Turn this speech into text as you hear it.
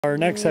our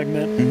next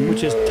segment,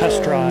 which is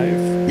test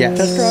drive. Yes.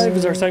 Test drive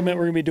is our segment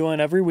we're going to be doing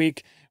every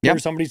week where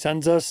Yep. somebody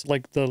sends us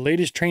like the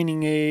latest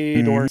training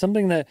aid or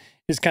something that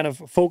is kind of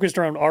focused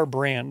around our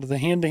brand, the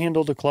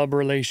hand-to-handle to club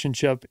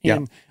relationship.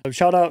 And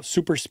shout out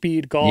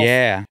SuperSpeed Golf.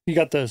 Yeah. You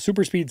got the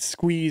SuperSpeed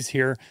Squeeze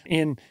here.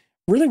 And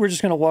really, we're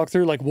just going to walk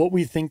through like what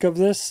we think of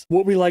this,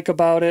 what we like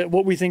about it,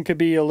 what we think could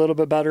be a little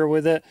bit better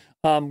with it.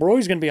 We're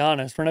always going to be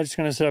honest. We're not just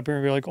going to sit up here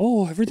and be like,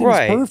 oh, everything's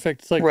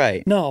perfect. It's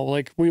like, no,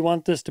 like we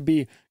want this to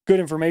be good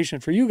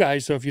information for you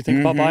guys. So if you think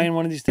about buying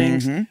one of these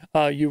things,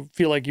 you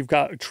feel like you've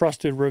got a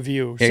trusted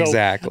review. So,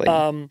 Exactly.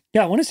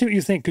 yeah, I want to see what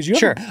you think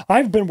because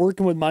I've been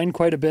working with mine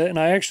quite a bit and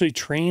I actually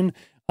train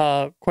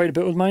quite a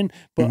bit with mine,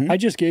 but I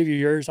just gave you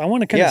yours. I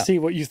want to kind of see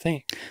what you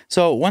think.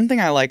 So one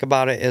thing I like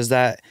about it is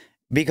that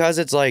because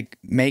it's like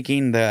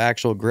making the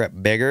actual grip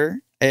bigger,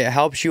 it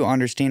helps you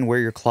understand where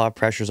your claw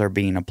pressures are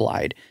being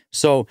applied.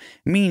 So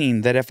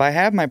meaning that if I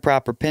have my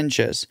proper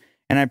pinches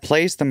and I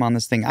place them on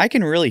this thing, I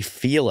can really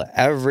feel it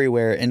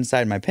everywhere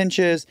inside my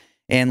pinches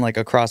and like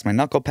across my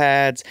knuckle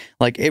pads.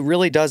 Like it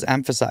really does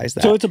emphasize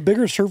that. So it's a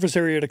bigger surface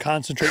area to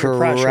concentrate your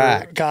pressure.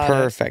 Correct.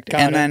 Perfect.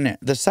 And then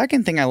the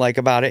second thing I like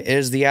about it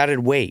is the added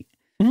weight.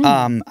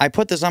 I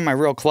put this on my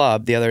real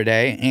club the other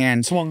day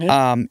and swung it.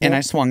 And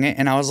I swung it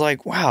and I was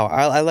like, wow,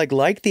 I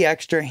like the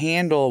extra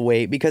handle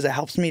weight because it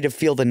helps me to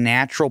feel the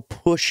natural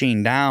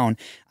pushing down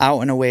out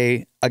and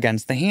away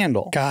against the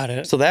handle. Got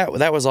it. So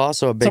that was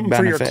also a big something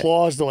benefit. For your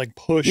claws to like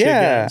push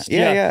against.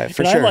 Yeah,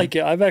 for and sure. I like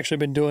it. I've actually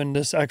been doing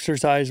this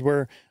exercise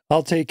where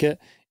I'll take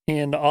it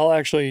and I'll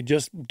actually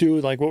just do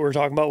like what we're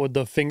talking about with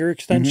the finger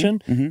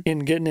extension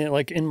and getting it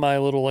like in my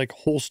little like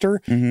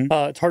holster.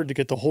 It's hard to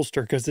get the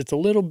holster because it's a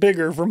little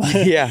bigger for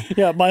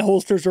my my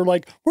holsters are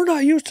like, we're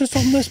not used to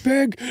something this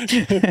big.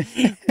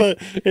 But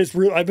it's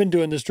real. I've been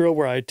doing this drill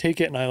where I take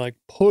it and I like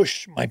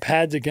push my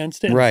pads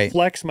against it and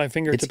flex my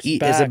fingertips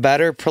back. It's a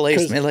better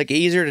placement, like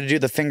easier to do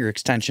the finger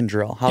extension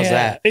drill. How's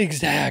that?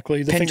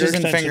 Exactly. The Pinches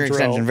finger and finger drill.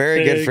 extension.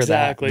 Very good for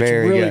that. Exactly.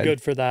 Very it's really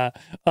good for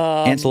that.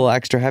 And it's a little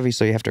extra heavy,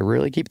 so you have to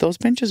really keep those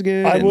pinches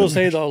good. I will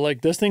say though,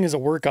 like this thing is a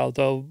workout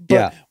though.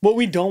 But what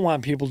we don't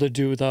want people to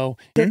do though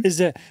is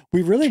that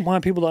we really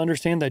want people to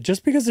understand that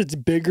just because it's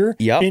bigger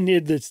and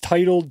it's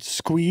titled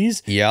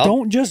Squeeze,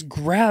 don't just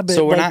grab it.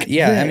 So we're like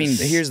not. I mean,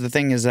 here's the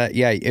thing: is that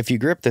if you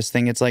grip this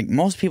thing, it's like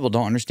most people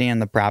don't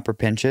understand the proper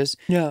pinches,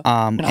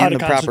 and how to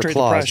the proper claws,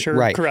 the pressure,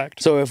 right?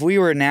 Correct. So if we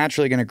were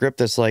naturally going to grip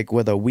this like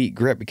with a weak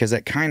grip, because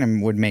that kind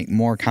of would make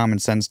more common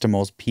sense to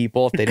most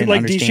people if they didn't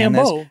understand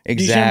this.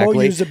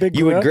 Exactly. Used a big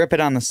you would grip it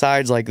on the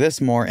sides like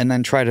this more, and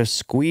then try to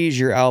squeeze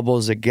your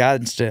elbows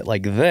against it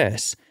like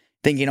this,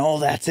 thinking, oh,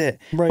 that's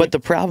it. Right. But the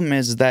problem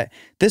is that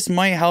this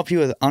might help you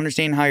with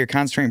understanding how you're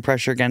concentrating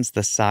pressure against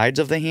the sides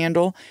of the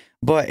handle,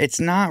 but it's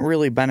not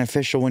really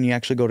beneficial when you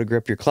actually go to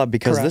grip your club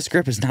because this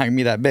grip is not going to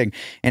be that big.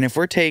 And if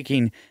we're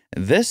taking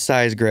this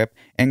size grip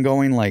and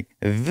going like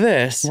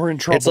this, we're in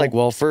trouble. It's like,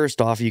 well,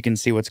 first off, you can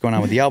see what's going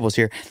on with the elbows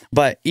here.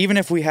 But even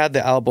if we had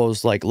the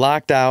elbows like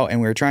locked out and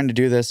we were trying to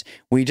do this,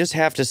 we just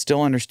have to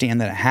still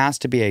understand that it has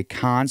to be a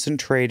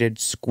concentrated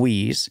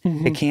squeeze.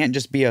 It can't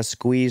just be a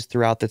squeeze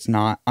throughout that's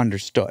not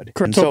understood.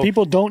 Correct. So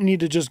people don't need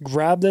to just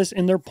grab this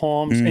in their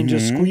palms and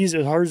just squeeze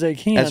as hard as they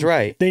can. That's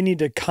right. They need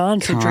to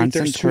concentrate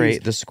their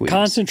squeeze.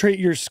 Concentrate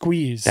your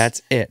squeeze.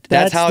 That's it.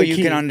 That's how you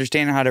can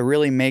understand how to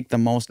really make the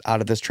most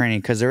out of this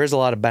training because there is a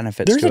lot of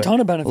benefits. There's a ton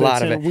of benefits. A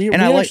lot of it. We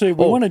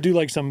want to do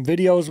like some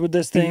videos with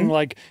this thing.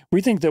 Like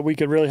we think that we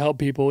could really help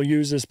people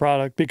use this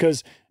product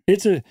because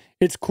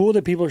it's cool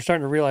that people are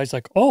starting to realize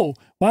like, oh,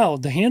 wow,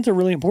 the hands are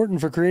really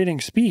important for creating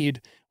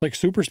speed, like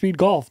SuperSpeed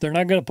Golf. They're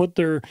not going to put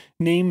their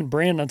name and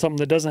brand on something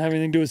that doesn't have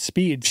anything to do with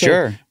speed.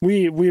 So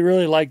we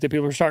really like that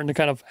people are starting to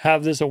kind of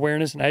have this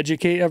awareness and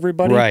educate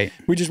everybody. Right.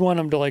 We just want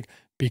them to like,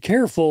 be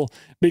careful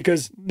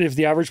because if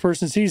the average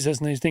person sees this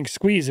and they think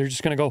squeeze, they're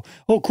just going to go,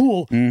 oh,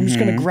 cool. I'm just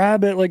going to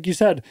grab it like you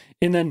said.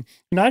 And then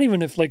not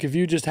even if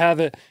you just have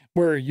it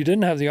where you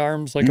didn't have the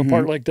arms like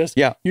apart like this.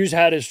 You just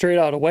had it straight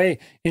out away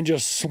and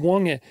just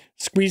swung it,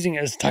 squeezing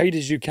it as tight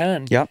as you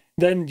can.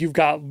 Then you've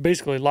got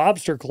basically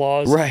lobster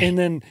claws. And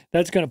then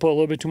that's going to put a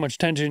little bit too much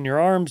tension in your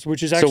arms,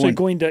 which is actually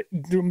going to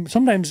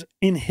sometimes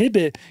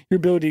inhibit your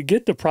ability to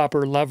get the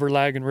proper lever,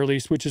 lag, and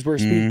release, which is where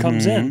speed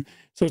comes in.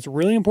 So it's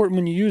really important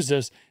when you use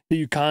this that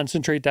you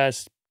concentrate that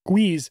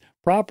squeeze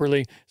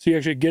properly so you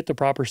actually get the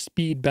proper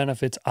speed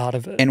benefits out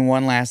of it. And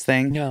one last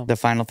thing, the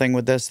final thing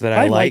with this that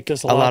I like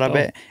this a lot of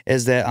it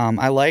is that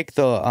I like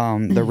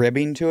the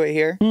ribbing to it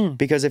here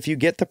because if you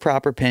get the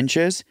proper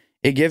pinches,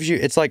 it gives you,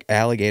 it's like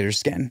alligator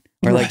skin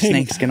or like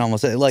snake skin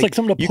almost. Like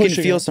you can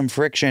feel some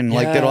friction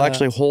like that'll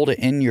actually hold it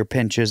in your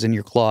pinches and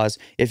your claws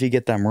if you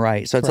get them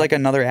right. So it's like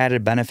another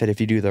added benefit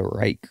if you do the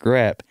right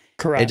grip.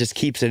 It just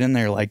keeps it in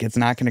there like it's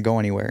not going to go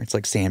anywhere. It's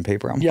like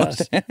sandpaper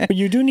almost. But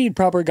you do need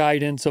proper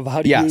guidance of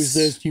how to use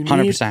this. You need,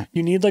 100%.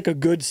 You need like a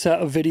good set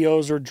of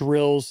videos or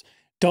drills.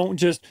 Don't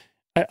just,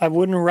 I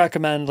wouldn't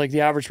recommend like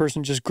the average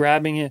person just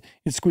grabbing it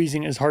and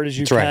squeezing as hard as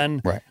you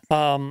can.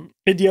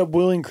 It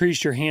will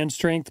increase your hand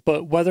strength,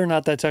 but whether or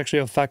not that's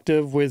actually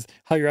effective with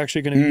how you're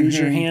actually going to use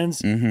your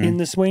hands in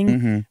the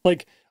swing,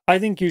 like I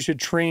think you should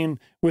train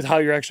with how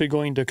you're actually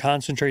going to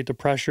concentrate the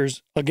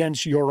pressures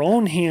against your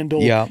own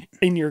handle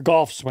in your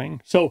golf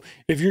swing. So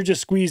if you're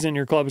just squeezing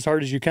your club as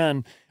hard as you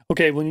can,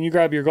 okay, when you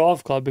grab your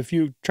golf club, if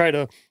you try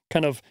to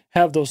kind of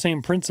have those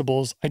same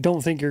principles, I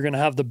don't think you're going to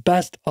have the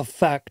best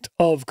effect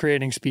of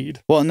creating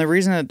speed. Well, and the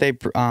reason that they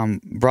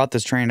brought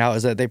this trend out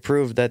is that they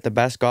proved that the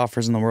best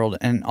golfers in the world,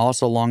 and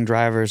also long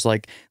drivers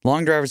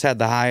had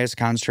the highest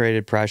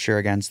concentrated pressure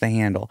against the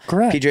handle.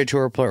 Correct. PGA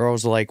Tour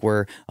pros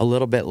were a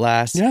little bit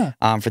less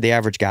for the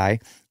average guy.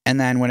 And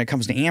then when it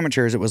comes to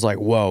amateurs, it was like,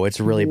 whoa, it's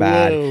really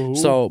bad.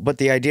 So, but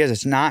the idea is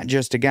it's not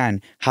just,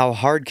 again, how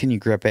hard can you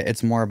grip it?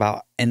 It's more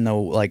about in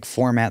the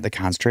format, the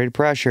concentrated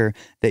pressure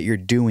that you're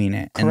doing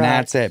it. Correct. And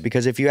that's it.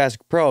 Because if you ask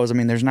pros, I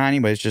mean, there's not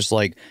anybody that's just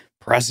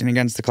pressing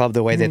against the club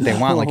the way that they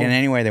want, in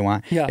any way they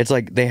want. Yeah. It's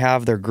like they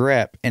have their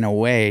grip in a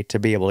way to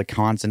be able to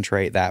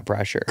concentrate that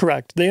pressure.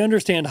 Correct. They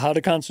understand how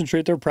to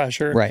concentrate their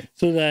pressure. Right.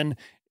 So then,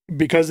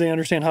 because they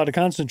understand how to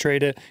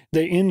concentrate it,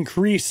 they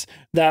increase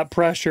that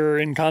pressure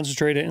and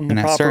concentrate it in the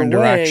proper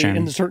way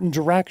in a certain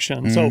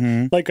direction.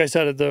 So like I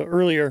said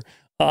earlier,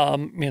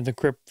 man, the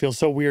grip feels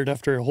so weird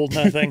after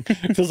holding that thing.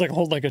 It feels like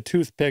holding a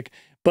toothpick.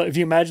 But if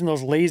you imagine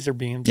those laser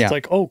beams, it's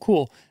like, oh,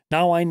 cool.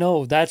 Now I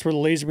know that's where the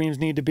laser beams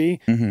need to be.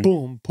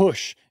 Boom,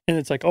 push. And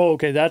it's like, oh,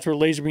 okay, that's where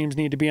laser beams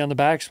need to be on the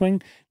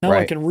backswing. Now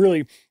I can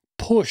really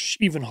push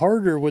even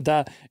harder with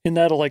that, and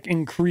that'll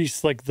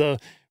increase the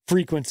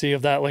frequency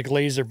of that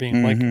laser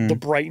beam, the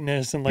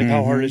brightness and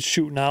how hard it's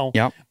shooting out.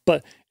 Yep.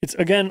 But it's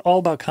again all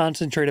about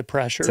concentrated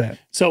pressure.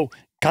 So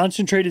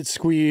concentrated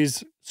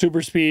squeeze,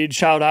 SuperSpeed,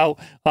 shout out.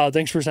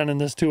 Thanks for sending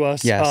this to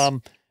us. Yes.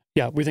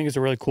 Yeah, we think it's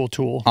a really cool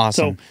tool.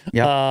 Awesome. So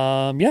yeah,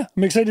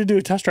 I'm excited to do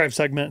a test drive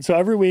segment. So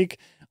every week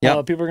people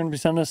are going to be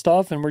sending us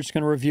stuff and we're just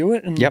going to review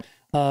it and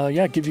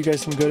give you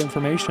guys some good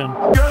information.